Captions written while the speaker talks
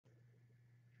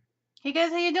Hey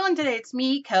guys, how you doing today? It's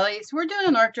me, Kelly. So we're doing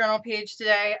an art journal page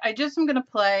today. I just am going to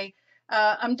play.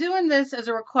 I'm doing this as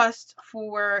a request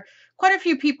for quite a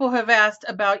few people who have asked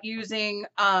about using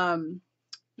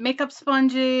makeup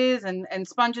sponges and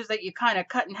sponges that you kind of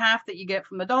cut in half that you get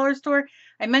from the dollar store.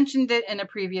 I mentioned it in a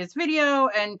previous video,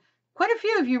 and quite a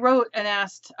few of you wrote and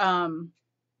asked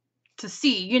to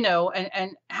see,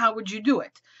 and how would you do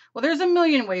it? Well, there's a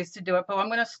million ways to do it, but I'm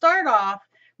going to start off.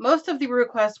 Most of the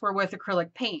requests were with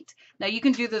acrylic paint. Now you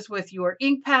can do this with your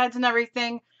ink pads and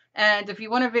everything. And if you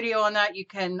want a video on that, you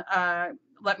can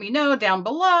let me know down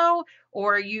below,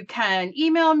 or you can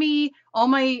email me. All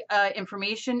my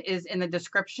information is in the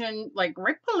description, like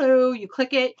right below. You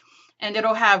click it and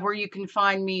it'll have where you can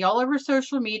find me all over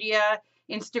social media,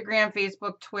 Instagram,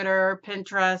 Facebook, Twitter,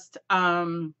 Pinterest,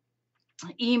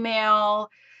 email,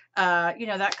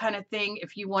 that kind of thing.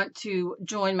 If you want to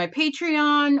join my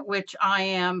Patreon, which I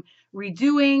am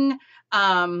redoing,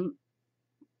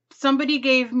 somebody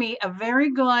gave me a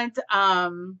very good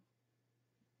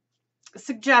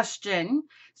suggestion.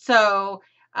 So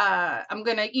I'm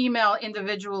going to email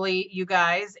individually you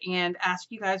guys and ask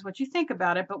you guys what you think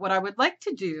about it. But what I would like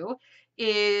to do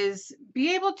is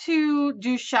be able to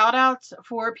do shout outs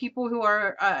for people who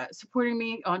are supporting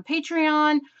me on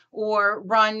Patreon, or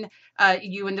run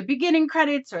you in the beginning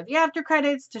credits or the after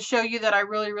credits to show you that I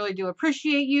really, really do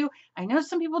appreciate you. I know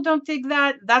some people don't dig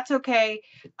that. That's okay.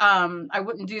 I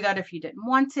wouldn't do that if you didn't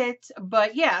want it.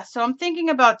 But yeah, so I'm thinking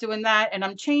about doing that, and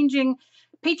I'm changing.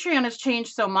 Patreon has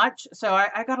changed so much, so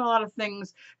I got a lot of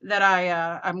things that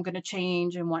I'm going to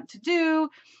change and want to do.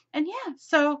 And yeah,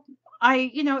 so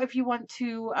if you want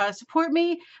to support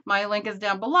me, my link is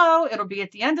down below. It'll be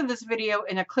at the end of this video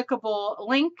in a clickable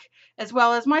link, as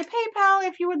well as my PayPal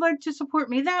if you would like to support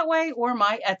me that way, or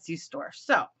my Etsy store.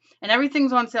 So, and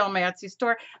everything's on sale on my Etsy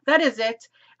store. That is it.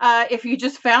 If you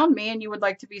just found me and you would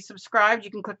like to be subscribed, you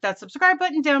can click that subscribe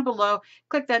button down below,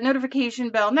 click that notification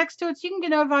bell next to it so you can get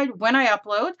notified when I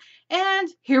upload. And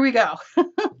here we go.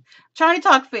 Trying to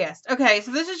talk fast. Okay,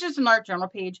 so this is just an art journal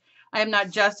page. I am not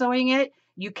gessoing it.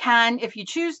 You can if you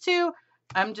choose to.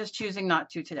 I'm just choosing not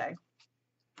to today.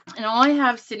 And all I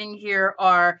have sitting here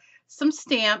are some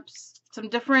stamps, some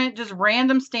different, just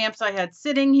random stamps I had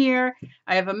sitting here.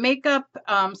 I have a makeup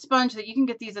sponge that you can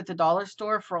get these at the dollar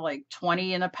store for like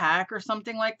 20 in a pack or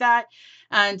something like that.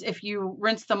 And if you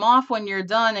rinse them off when you're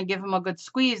done and give them a good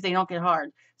squeeze, they don't get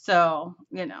hard. So,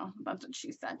 that's what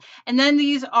she said. And then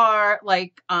these are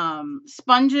like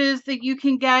sponges that you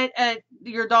can get at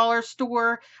your dollar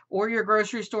store or your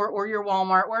grocery store or your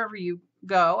Walmart, wherever you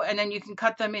go. And then you can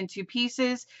cut them into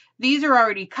pieces. These are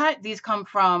already cut. These come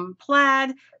from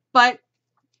Plaid, but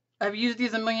I've used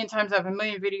these a million times. I have a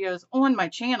million videos on my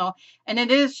channel, and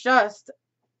it is just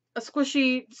a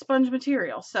squishy sponge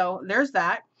material. So there's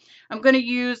that. I'm going to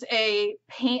use a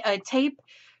tape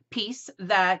piece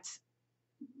that,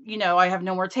 I have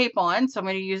no more tape on, so I'm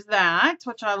going to use that,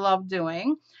 which I love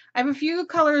doing. I have a few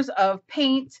colors of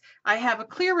paint. I have a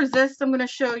clear resist I'm going to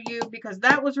show you because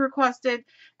that was requested,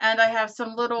 and I have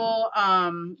some little,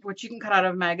 which you can cut out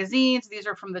of magazines. These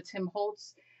are from the Tim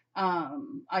Holtz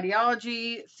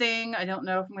ideology thing. I don't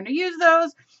know if I'm going to use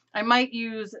those. I might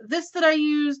use this that I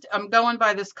used. I'm going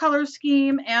by this color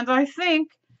scheme, and I think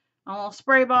a little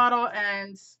spray bottle,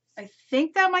 and I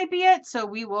think that might be it, so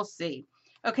we will see.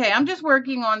 Okay, I'm just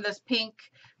working on this pink.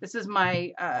 This is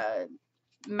my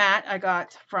mat I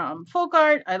got from Folk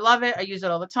Art. I love it. I use it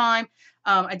all the time.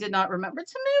 I did not remember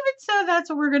to move it, so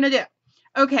that's what we're going to do.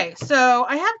 Okay, so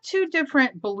I have two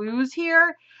different blues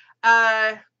here.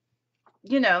 Let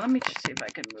me just see if I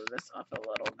can move this up a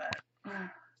little bit.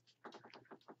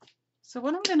 So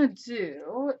what I'm going to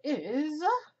do is,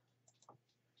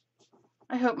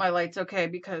 I hope my light's okay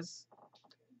because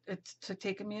it's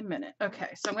taking me a minute. Okay,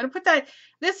 so I'm going to put that.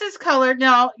 This is colored.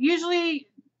 Now, usually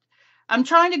I'm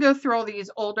trying to go through all these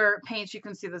older paints. You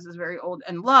can see this is very old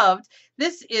and loved.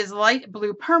 This is light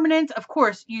blue permanent. Of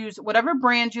course, use whatever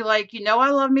brand you like. I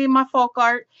love me my Folk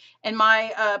Art and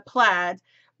my Plaid.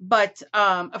 But,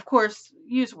 of course,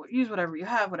 use whatever you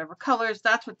have, whatever colors.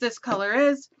 That's what this color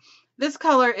is. This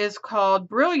color is called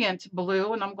Brilliant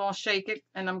Blue, and I'm going to shake it,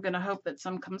 and I'm going to hope that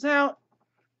some comes out.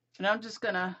 And I'm just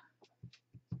going to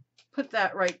put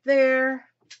that right there.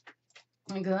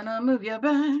 I'm going to move you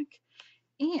back.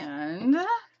 And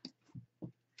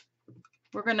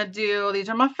we're going to do, these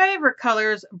are my favorite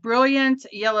colors, Brilliant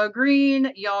Yellow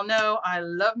Green. Y'all know I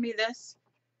love me this.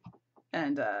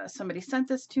 And somebody sent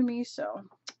this to me, so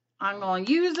I'm going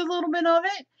to use a little bit of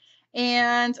it.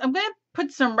 And I'm going to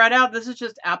put some red out. This is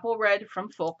just Apple Red from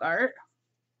Folk Art.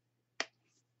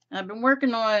 I've been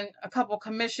working on a couple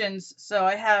commissions, so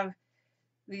I have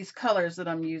these colors that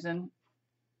I'm using.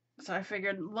 So I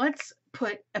figured let's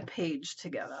put a page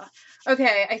together.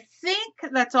 Okay, I think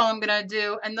that's all I'm going to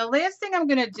do. And the last thing I'm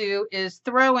going to do is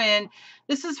throw in,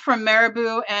 this is from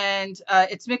Marabou, and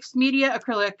it's mixed media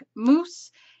acrylic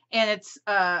mousse, and it's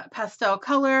pastel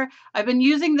color. I've been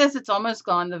using this. It's almost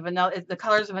gone. The vanilla, the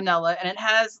color's vanilla, and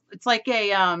it's like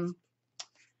a,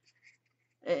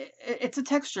 it's a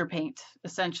texture paint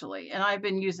essentially. And I've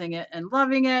been using it and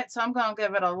loving it. So I'm going to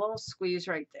give it a little squeeze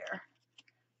right there.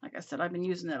 Like I said, I've been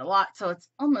using it a lot, so it's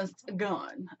almost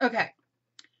gone. Okay,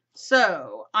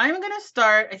 so I'm going to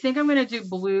start, I think I'm going to do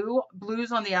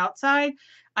blues on the outside.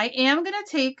 I am going to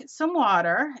take some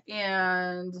water,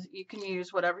 and you can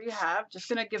use whatever you have. Just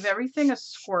going to give everything a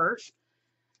squirt.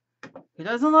 Who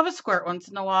doesn't love a squirt once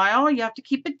in a while? You have to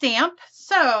keep it damp.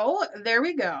 So there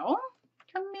we go.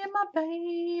 Come here, my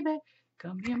baby.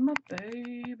 Come here, my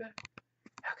baby.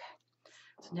 Okay.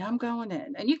 So now I'm going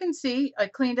in, and you can see I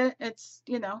cleaned it. It's,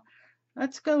 you know,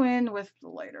 let's go in with the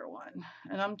lighter one,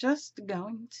 and I'm just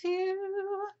going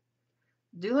to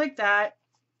do like that.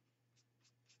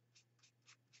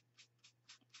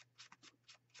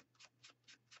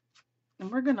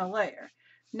 And we're going to layer.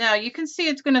 Now you can see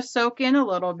it's going to soak in a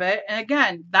little bit, and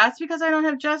again, that's because I don't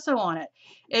have gesso on it.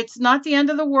 It's not the end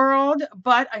of the world,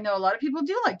 but I know a lot of people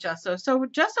do like gesso, so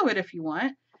gesso it if you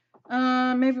want.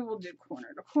 Maybe we'll do corner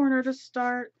to corner to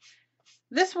start.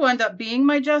 This will end up being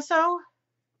my gesso.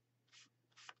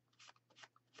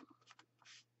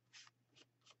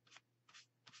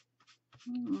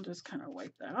 I'll just kind of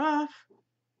wipe that off.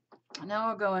 Now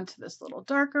I'll go into this little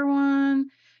darker one.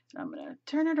 I'm going to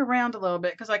turn it around a little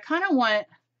bit because I kind of want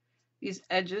these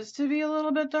edges to be a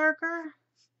little bit darker.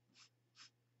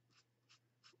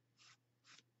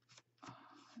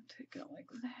 Take it like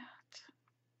that.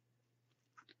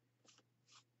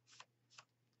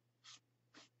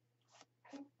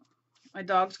 My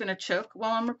dog's going to choke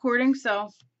while I'm recording,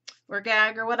 so, or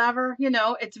gag or whatever. You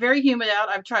know, it's very humid out.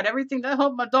 I've tried everything to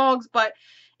help my dogs, but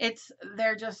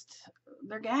they're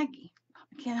gaggy.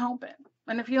 I can't help it.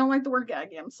 And if you don't like the word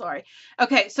gaggy, I'm sorry.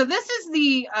 Okay, so this is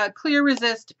the Clear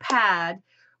Resist pad,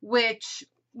 which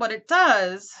what it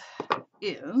does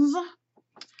is,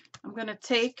 I'm going to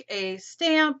take a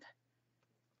stamp.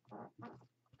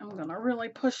 I'm going to really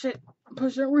push it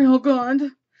real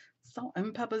good. Salt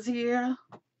and peppers here.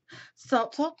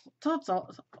 Salt,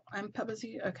 and peppers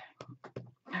here.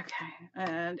 Okay,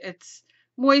 and it's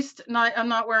moist. I'm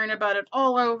not worrying about it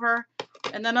all over.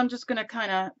 And then I'm just going to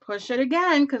kind of push it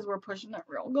again because we're pushing it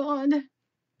real good.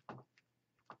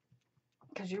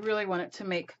 Because you really want it to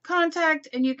make contact,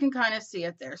 and you can kind of see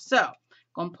it there. So I'm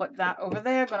going to put that over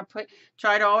there. I'm going to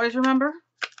try to always remember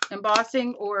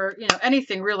embossing, or, you know,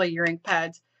 anything really, your ink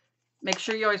pads. Make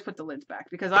sure you always put the lids back,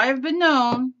 because I have been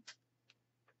known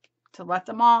to let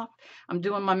them off. I'm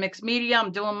doing my mixed media.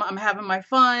 I'm having my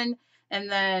fun, and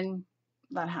then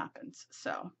that happens.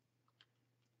 So,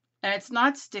 and it's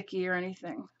not sticky or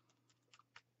anything.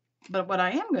 But what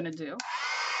I am going to do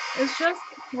is just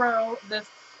throw this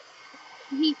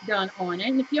heat gun on it.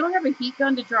 And if you don't have a heat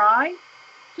gun to dry,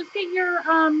 just get your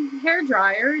hair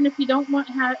dryer. And if you don't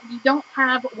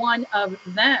have one of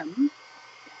them,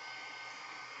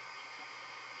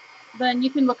 then you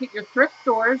can look at your thrift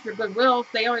stores, your Goodwills.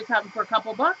 They always have them for a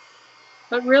couple bucks.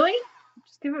 But really,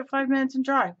 just give it 5 minutes and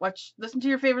dry. Listen to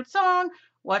your favorite song,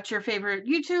 watch your favorite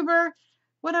YouTuber,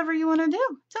 whatever you want to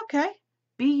do. It's okay.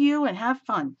 Be you and have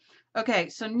fun. Okay,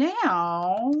 so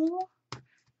now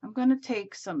I'm going to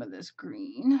take some of this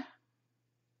green.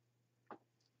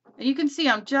 And you can see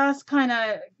I'm just kind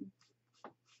of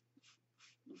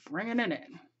bringing it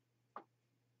in.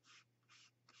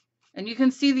 And you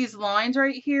can see these lines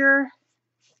right here.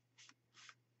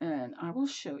 And I will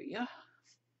show you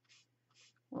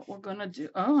what we're going to do.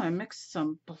 Oh, I mixed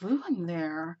some blue in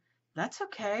there. That's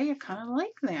okay. I kind of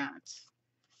like that.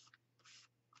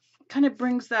 Kind of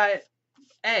brings that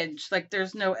edge, like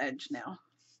there's no edge now.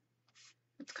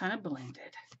 It's kind of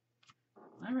blended.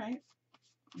 All right.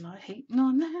 I'm not hating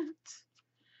on that.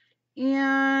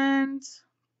 And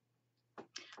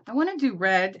I want to do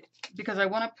red because I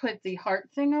want to put the heart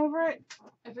thing over it.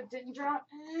 If it didn't drop.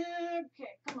 Okay,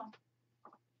 come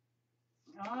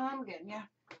on. I'm getting you.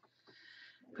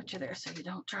 Put you there so you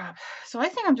don't drop. So I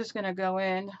think I'm just going to go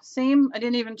in. Same, I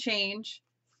didn't even change.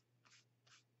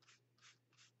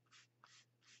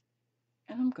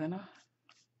 And I'm going to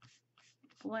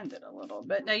blend it a little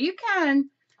bit. Now you can,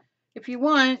 if you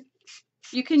want,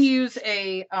 you can use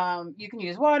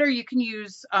water, you can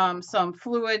use some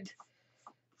fluid,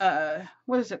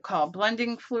 what is it called?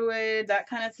 Blending fluid, that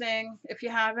kind of thing. If you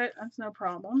have it, that's no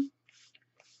problem.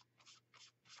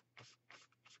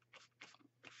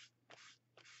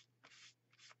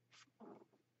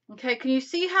 Okay, can you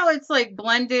see how it's like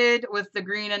blended with the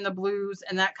green and the blues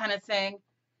and that kind of thing?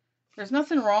 There's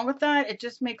nothing wrong with that. It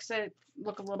just makes it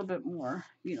look a little bit more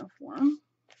uniform.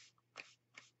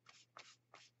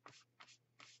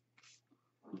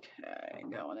 Okay,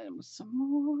 going in with some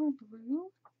more blue.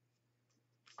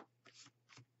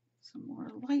 Some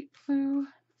more light blue.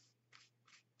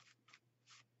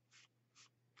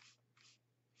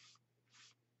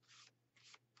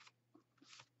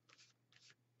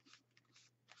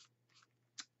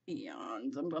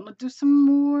 And I'm gonna do some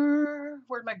more.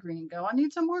 Where'd my green go? I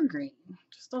need some more green,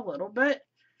 just a little bit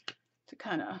to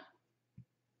kind of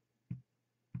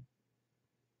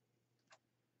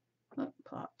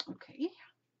pop. Okay.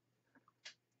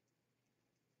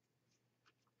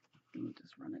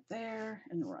 Just run it there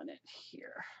and run it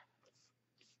here.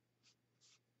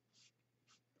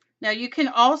 Now you can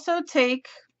also take,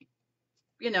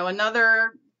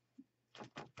 another,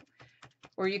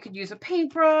 or you could use a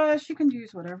paintbrush. You can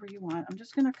use whatever you want. I'm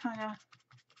just gonna kind of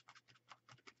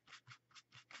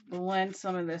blend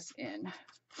some of this in.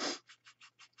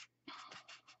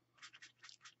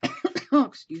 Oh,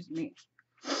 excuse me.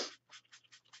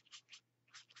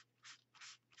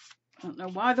 I don't know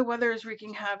why the weather is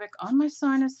wreaking havoc on my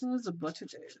sinuses, but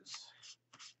it is.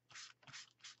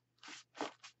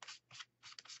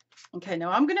 Okay,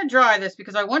 now I'm going to dry this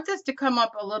because I want this to come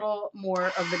up a little more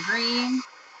of the green.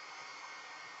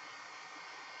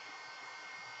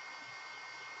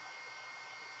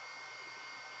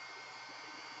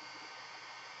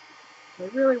 I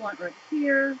really want right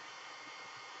here.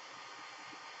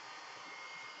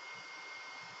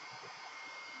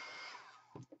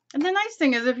 And the nice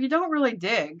thing is if you don't really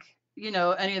dig,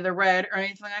 any of the red or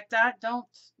anything like that,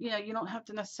 you don't have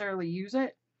to necessarily use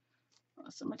it.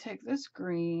 So I'm going to take this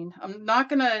green. I'm not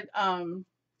going to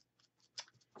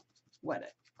wet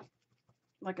it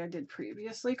like I did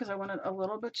previously because I want it a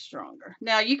little bit stronger.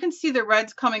 Now you can see the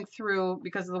red's coming through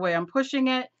because of the way I'm pushing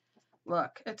it.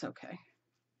 Look, it's okay.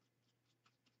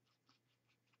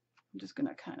 I'm just going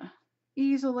to kind of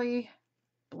easily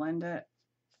blend it.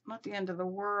 Not the end of the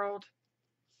world.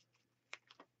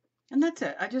 And that's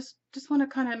it. I just want to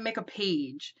kind of make a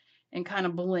page and kind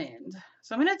of blend.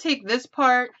 So I'm going to take this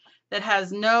part that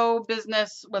has no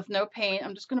business with no paint.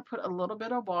 I'm just going to put a little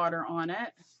bit of water on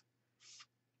it.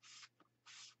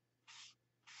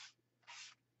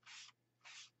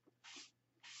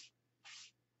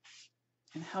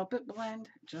 And help it blend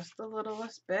just the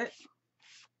littlest bit.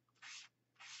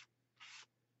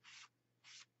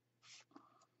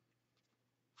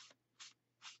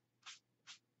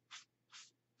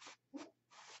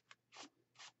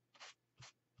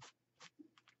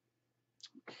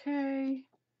 Okay.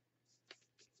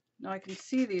 Now I can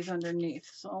see these underneath.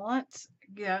 So let's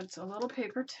get a little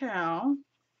paper towel.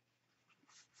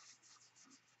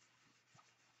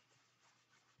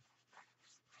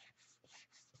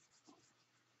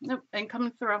 Nope, ain't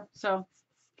coming through. So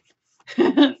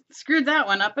screwed that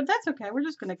one up, but that's okay. We're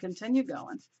just going to continue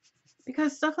going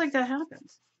because stuff like that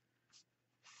happens.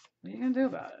 What are you going to do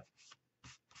about it?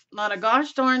 Not a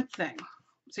gosh darn thing.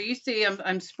 So you see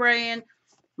I'm spraying.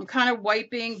 I'm kind of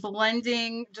wiping,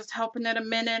 blending, just helping it a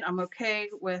minute. I'm okay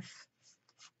with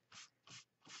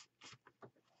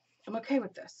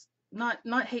this.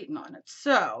 Not hating on it.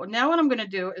 So now what I'm going to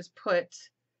do is put,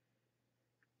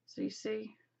 so you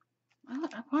see,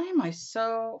 why am I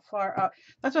so far up?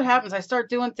 That's what happens. I start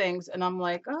doing things and I'm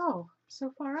like, oh, so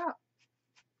far up.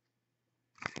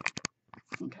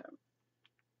 Okay.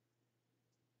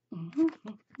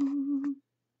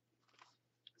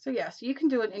 So yes, you can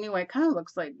do it anyway. It kind of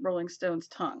looks like Rolling Stone's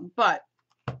tongue, but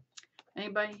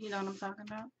anybody, you know what I'm talking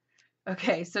about?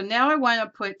 Okay, so now I want to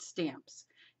put stamps.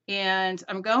 And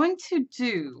I'm going to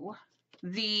do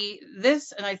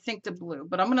this and I think the blue,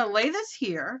 but I'm going to lay this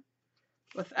here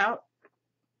without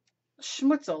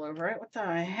schmutz all over it. What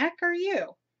the heck are you?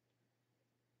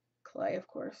 Clay, of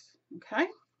course. Okay.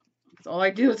 That's all I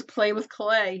do is play with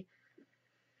clay.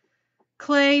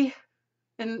 Clay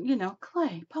and,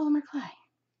 clay, polymer clay.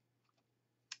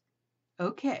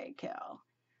 Okay, Cal.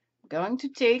 I'm going to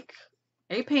take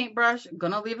a paintbrush, I'm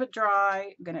gonna leave it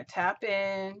dry, I'm gonna tap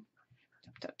in,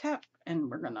 tap, tap, tap, and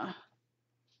we're gonna.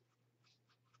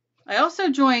 I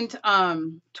also joined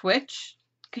Twitch.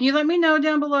 Can you let me know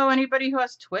down below anybody who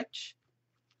has Twitch?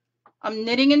 I'm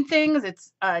knitting and things.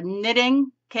 It's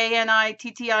knitting,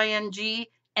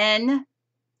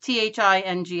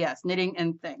 KNITTINGNTHINGS, knitting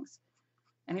and things.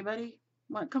 Anybody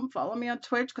want to come follow me on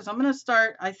Twitch? Because I'm gonna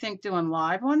start, I think, doing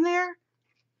live on there.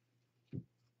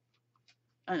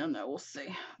 I don't know. We'll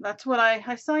see. That's what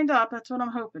I signed up. That's what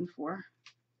I'm hoping for.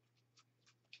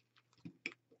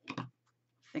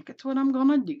 think it's what I'm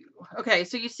gonna do. Okay,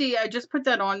 so you see, I just put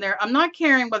that on there. I'm not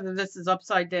caring whether this is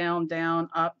upside down, down,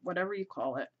 up, whatever you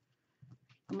call it.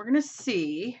 And we're gonna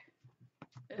see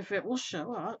if it will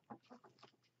show up.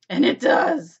 And it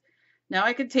does. Now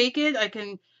I can take it, I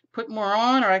can put more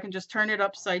on, or I can just turn it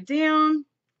upside down,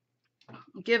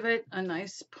 give it a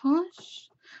nice push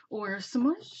or a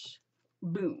smush,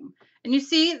 boom. And you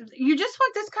see, you just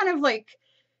want this kind of like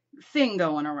thing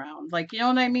going around. Like, you know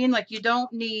what I mean? Like, you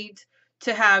don't need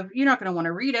to have, you're not going to want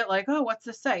to read it like, oh, what's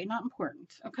this say? Not important.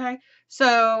 Okay.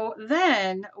 So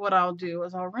then what I'll do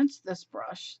is I'll rinse this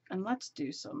brush and let's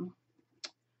do some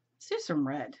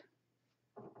red.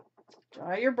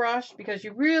 Dry your brush because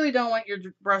you really don't want your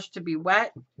brush to be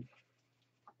wet.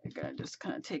 You're going to just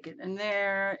kind of take it in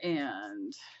there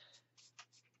and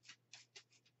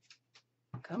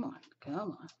come on,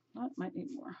 come on. Oh, might need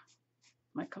more.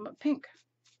 Might come up pink.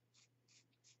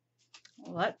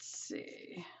 Let's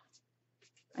see.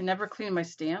 I never clean my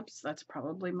stamps. That's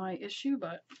probably my issue,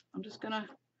 but I'm just gonna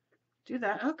do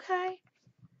that. Okay.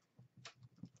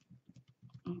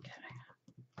 Okay.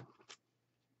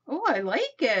 Oh, I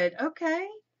like it. Okay.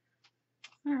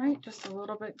 All right, just a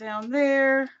little bit down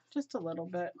there. Just a little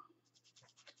bit.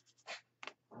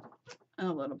 And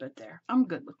a little bit there. I'm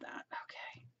good with that.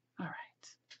 Okay. All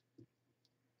right.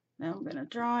 Now I'm gonna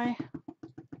dry.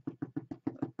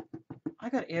 I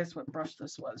gotta ask what brush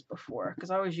this was before because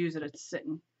I always use it. It's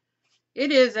sitting.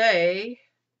 It is a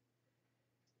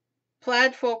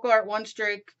Plaid Folk Art One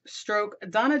Stroke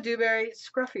Donna Dewberry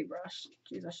Scruffy brush.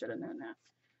 Jeez, I should have known that.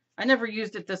 I never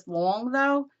used it this long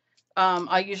though.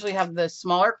 I usually have the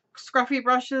smaller scruffy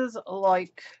brushes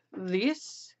like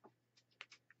this,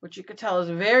 which you could tell is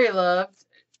very loved,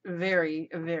 very,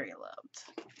 very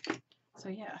loved. So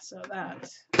yeah, so that.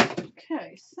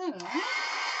 Okay, so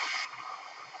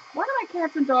why do my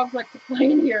cats and dogs like to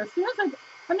play in here? As soon as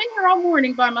I'm in here all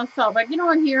morning by myself, I get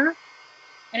on here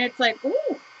and it's like,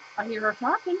 ooh, I hear her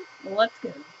talking. Well, let's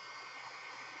go.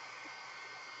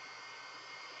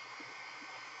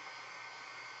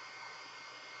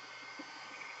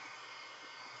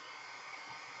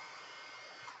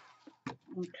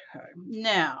 Okay,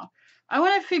 now I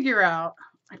want to figure out,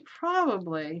 I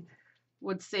probably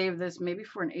would save this maybe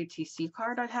for an ATC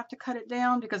card. I'd have to cut it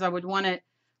down because I would want it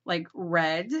like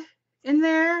red in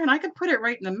there and I could put it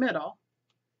right in the middle.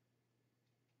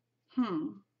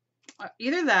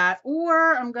 Either that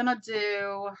or I'm gonna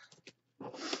do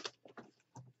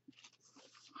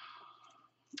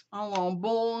a little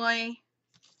boy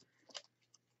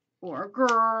or a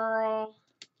girl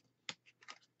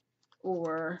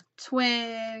or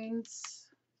twins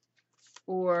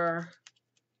or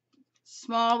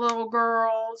small little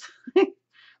girls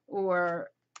or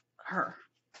her.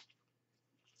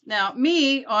 Now,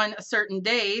 me on certain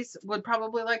days would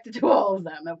probably like to do all of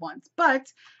them at once, but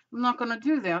I'm not going to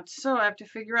do that. So I have to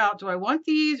figure out, do I want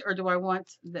these or do I want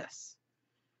this?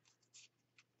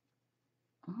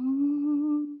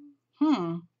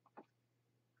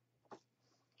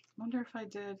 Wonder if I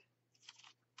did.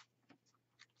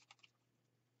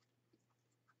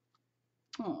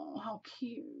 Oh, how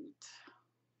cute.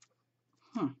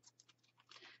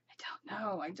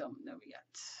 I don't know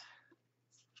yet.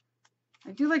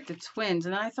 I do like the twins,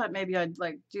 and I thought maybe I'd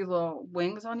like do little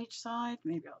wings on each side.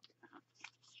 Maybe I'll do that.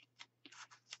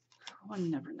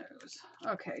 One never knows.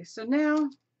 Okay, so now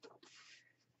I'm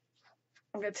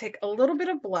going to take a little bit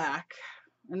of black,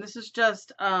 and this is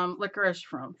just Licorice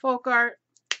from Folk Art.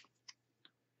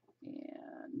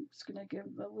 And I'm just going to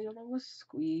give the little a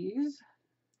squeeze.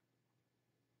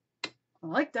 I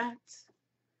like that.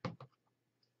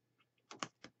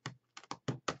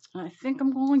 I think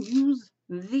I'm going to use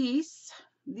these,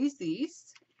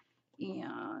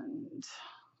 and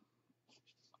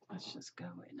let's just go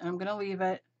in. I'm going to leave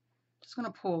it. Just going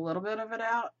to pull a little bit of it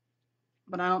out,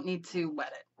 but I don't need to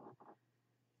wet it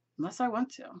unless I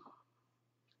want to.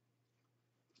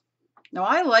 Now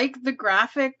I like the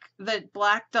graphic that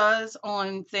black does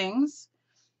on things,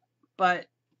 but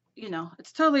you know,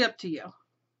 it's totally up to you.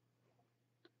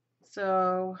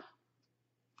 So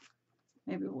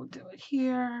maybe we'll do it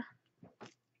here.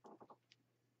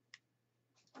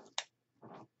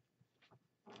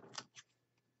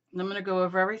 And I'm going to go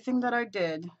over everything that I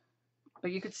did,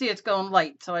 but you can see it's going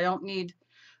light, so I don't need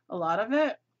a lot of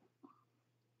it.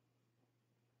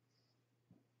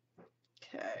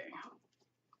 Okay.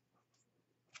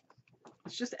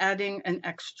 It's just adding an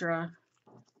extra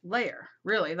layer.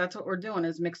 Really, that's what we're doing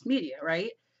is mixed media,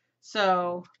 right?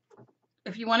 So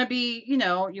if you want to be, you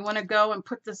know, you want to go and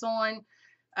put this on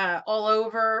all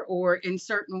over or in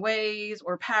certain ways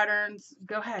or patterns,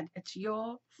 go ahead. It's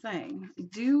your thing.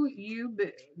 Do you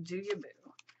boo. Do you boo.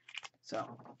 So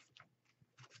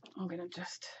I'm gonna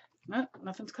just, nope,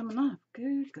 nothing's coming off.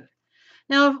 Good, good.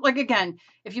 Now, like again,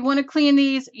 if you want to clean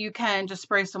these, you can just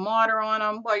spray some water on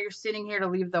them while you're sitting here to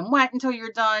leave them wet until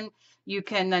you're done. You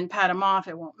can then pat them off.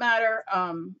 It won't matter.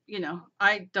 You know,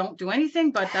 I don't do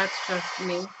anything, but that's just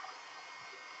me.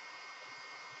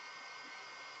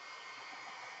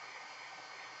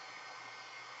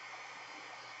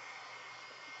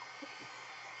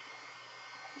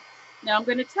 Now I'm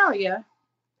going to tell you,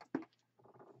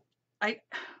 I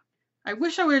I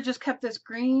wish I would have just kept this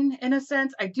green in a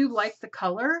sense. I do like the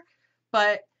color,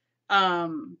 but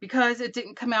because it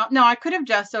didn't come out. No, I could have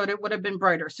gessoed, it would have been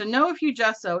brighter. So no, if you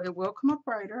gesso, it will come up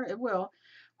brighter. It will.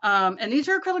 And these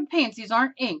are acrylic paints. These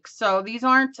aren't inks. So these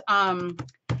aren't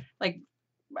like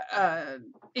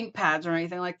ink pads or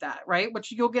anything like that, right?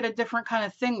 Which you'll get a different kind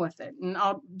of thing with it. And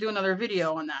I'll do another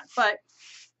video on that. But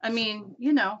I mean,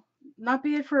 you know, not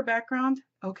be it for a background.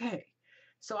 Okay.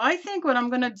 So I think what I'm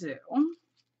going to do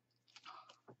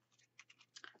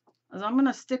is I'm going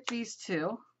to stick these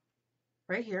two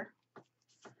right here.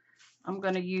 I'm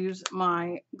going to use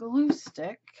my glue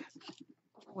stick,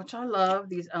 which I love,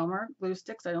 these Elmer glue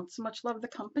sticks. I don't so much love the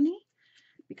company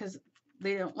because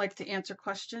they don't like to answer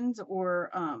questions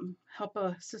or help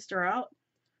a sister out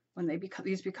when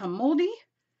these become moldy.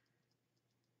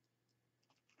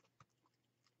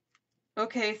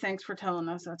 Okay, thanks for telling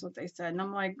us. That's what they said. And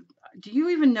I'm like, do you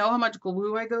even know how much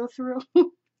glue I go through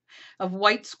of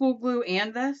white school glue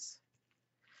and this?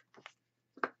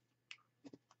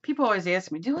 People always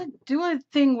ask me, do a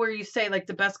thing where you say like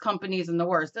the best companies and the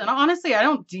worst. And honestly, I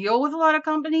don't deal with a lot of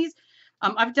companies.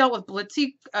 I've dealt with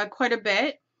Blitzy quite a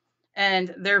bit,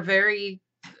 and they're very,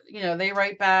 you know, they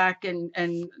write back and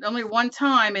only one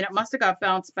time, and it must have got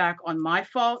bounced back on my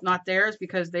fault, not theirs,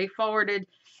 because they forwarded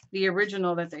the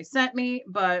original that they sent me.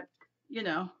 But you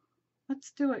know,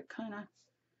 let's do it kind of.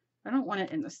 I don't want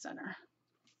it in the center.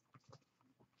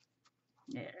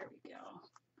 There we go.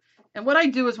 And what I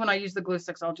do is when I use the glue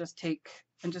sticks, I'll just take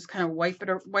and just kind of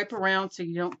wipe around so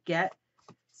you don't get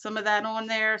some of that on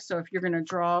there. So if you're going to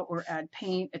draw or add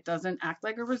paint, it doesn't act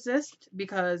like a resist,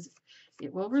 because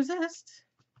it will resist.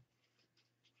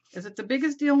 Is it the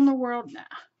biggest deal in the world? Nah.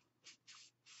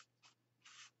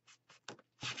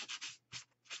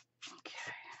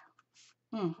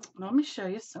 Okay. Let me show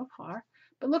you so far.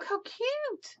 But look how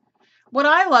cute. What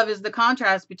I love is the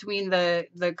contrast between the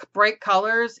bright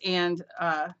colors and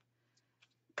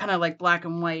kind of like black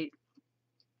and white.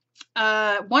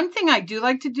 One thing I do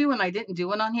like to do, and I didn't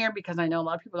do it on here because I know a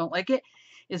lot of people don't like it,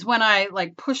 is when I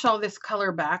like push all this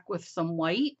color back with some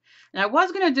white. And I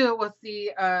was going to do it with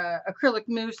the acrylic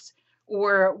mousse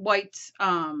or white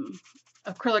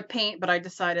acrylic paint, but I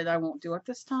decided I won't do it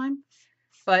this time.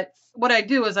 But what I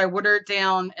do is I water it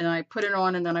down and I put it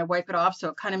on and then I wipe it off, so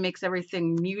it kind of makes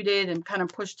everything muted and kind of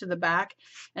pushed to the back.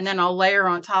 And then I'll layer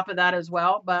on top of that as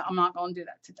well, but I'm not going to do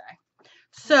that today.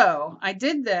 So I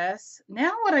did this.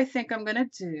 Now what I think I'm going to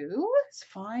do is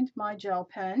find my gel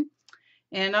pen.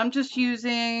 And I'm just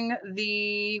using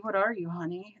the, what are you,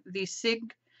 honey? The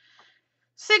Signo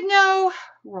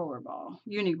rollerball,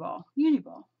 Uniball.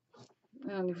 I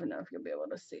don't even know if you'll be able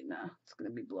to see now. It's going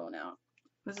to be blown out.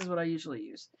 This is what I usually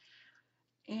use.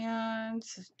 And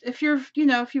if you're, you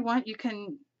know, if you want, you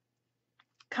can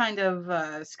kind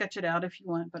of sketch it out if you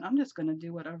want, but I'm just going to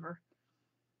do whatever.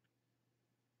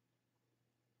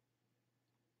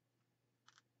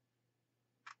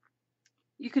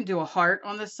 You can do a heart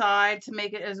on the side to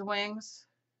make it as wings.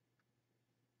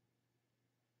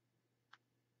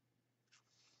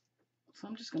 So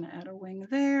I'm just going to add a wing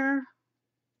there.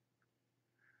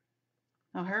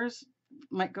 Now hers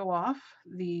might go off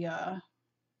the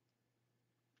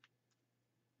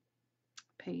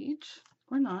page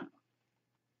or not.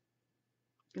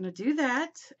 Going to do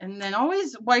that, and then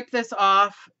always wipe this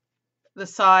off the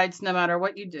sides no matter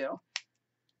what you do.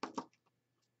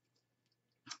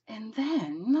 And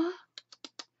then,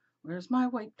 where's my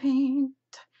white paint?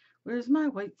 Where's my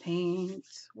white paint?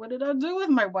 What did I do with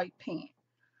my white paint?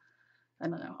 I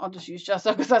don't know. I'll just use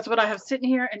gesso because that's what I have sitting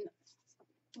here, and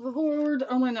the Lord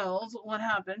only knows what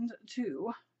happened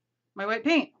to my white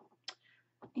paint.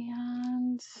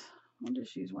 And I'll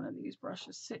just use one of these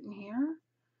brushes sitting here,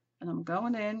 and I'm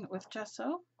going in with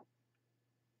gesso,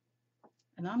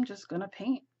 and I'm just gonna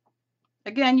paint.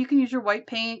 Again, you can use your white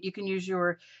paint, you can use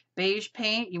your beige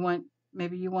paint.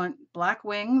 Maybe you want black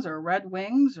wings or red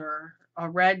wings, or a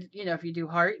red, you know, if you do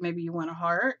heart, maybe you want a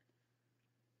heart.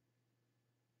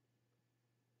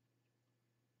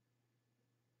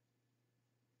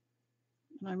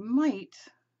 And I might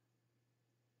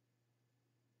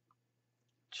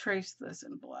trace this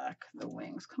in black, the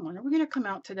wings. Come on, are we going to come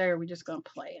out today or are we just going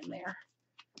to play in there?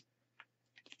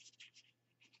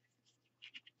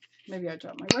 Maybe I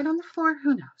dropped my weight on the floor.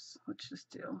 Who knows? Let's just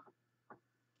do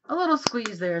a little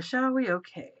squeeze there, shall we?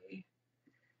 Okay.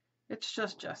 It's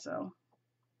just gesso.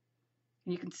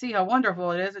 You can see how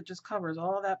wonderful it is. It just covers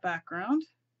all that background.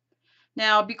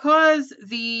 Now, because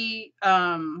the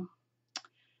acrylic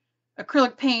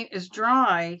paint is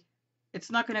dry,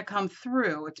 it's not going to come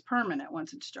through. It's permanent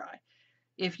once it's dry.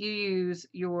 If you use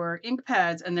your ink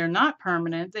pads and they're not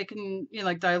permanent, they can, you know,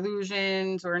 like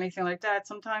dilutions or anything like that,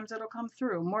 sometimes it'll come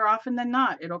through. More often than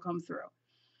not, it'll come through.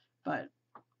 But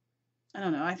I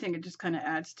don't know. I think it just kind of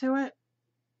adds to it.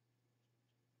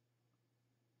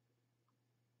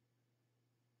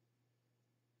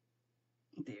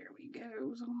 There we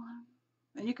go.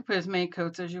 And you can put as many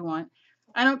coats as you want.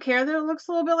 I don't care that it looks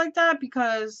a little bit like that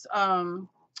because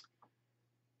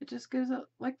it just gives it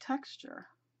like texture.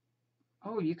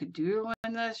 Oh, you could do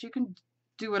in this. You can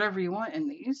do whatever you want in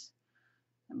these.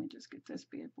 Let me just get this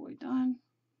bad boy done.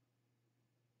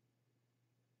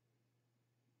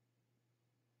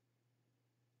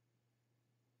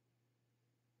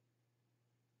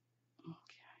 Okay.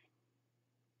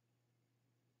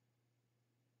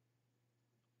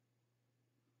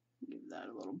 Give that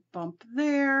a little bump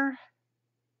there.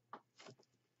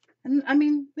 And I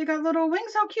mean, they got little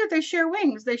wings. How cute. They share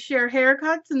wings. They share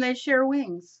haircuts and they share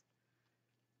wings.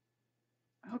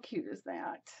 How cute is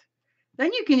that?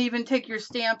 Then you can even take your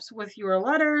stamps with your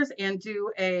letters and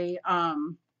do a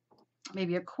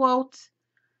maybe a quote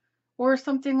or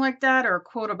something like that, or a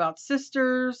quote about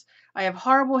sisters. I have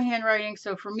horrible handwriting,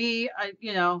 so for me, I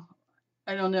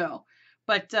don't know,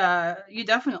 but you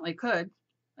definitely could.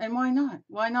 And why not?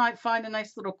 Why not find a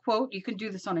nice little quote? You can do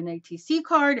this on an ATC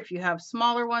card if you have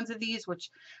smaller ones of these,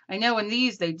 which I know in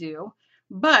these they do.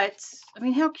 But I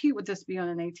mean, how cute would this be on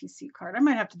an ATC card? I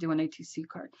might have to do an ATC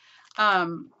card.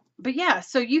 But yeah,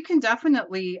 so you can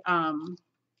definitely,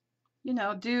 you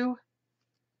know, do.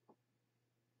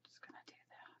 Just gonna do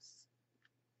this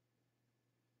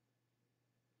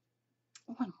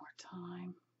one more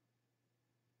time.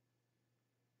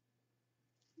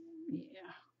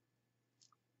 Yeah.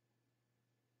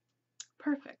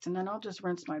 Perfect. And then I'll just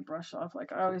rinse my brush off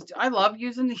like I always do. I love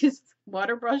using these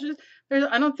water brushes.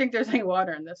 I don't think there's any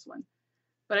water in this one,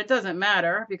 but it doesn't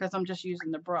matter because I'm just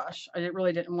using the brush. I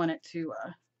really didn't want it to,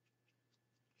 I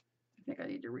think I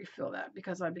need to refill that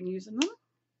because I've been using them.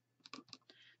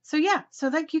 So yeah, so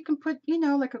like you can put, you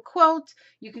know, like a quote,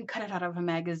 you can cut it out of a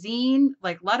magazine,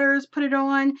 like letters, put it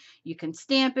on, you can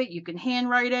stamp it, you can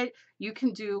handwrite it, you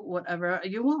can do whatever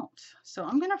you want. So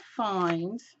I'm going to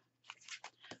find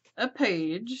a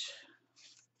page.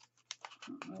 I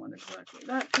don't know what exactly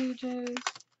that page is.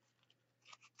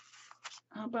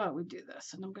 How about we do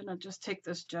this? And I'm going to just take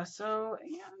this gesso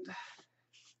and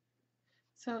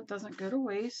so it doesn't go to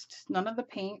waste. None of the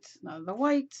paint, none of the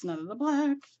whites, none of the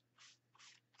black.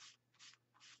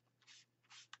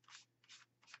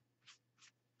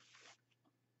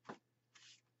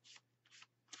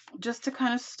 Just to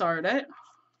kind of start it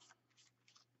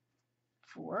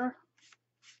for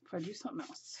if I do something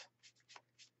else.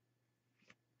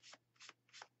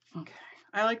 Okay,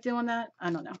 I like doing that.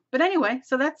 I don't know. But anyway,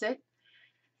 so that's it.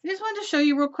 I just wanted to show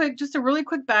you real quick, just a really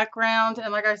quick background.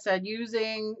 And like I said,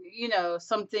 using, you know,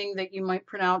 something that you might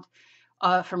print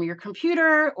out from your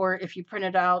computer, or if you print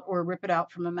it out or rip it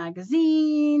out from a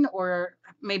magazine, or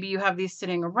maybe you have these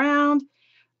sitting around.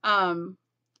 Yeah,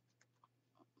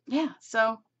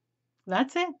 so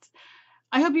that's it.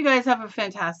 I hope you guys have a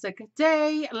fantastic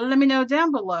day. Let me know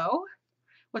down below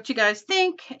what you guys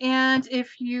think, and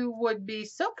if you would be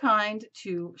so kind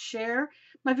to share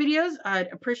my videos, I'd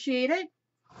appreciate it.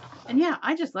 And yeah,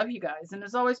 I just love you guys, and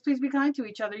as always, please be kind to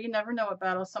each other. You never know what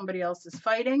battle somebody else is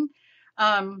fighting.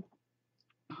 I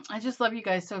just love you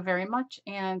guys so very much,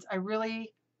 and I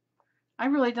really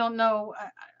don't know.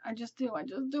 I just do.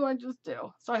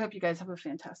 So I hope you guys have a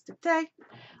fantastic day.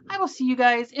 I will see you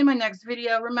guys in my next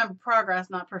video. Remember, progress,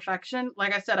 not perfection.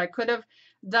 Like I said, I could have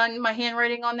done my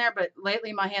handwriting on there, but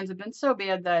lately my hands have been so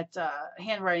bad that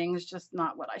handwriting is just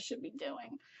not what I should be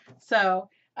doing. So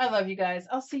I love you guys.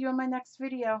 I'll see you in my next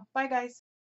video. Bye, guys.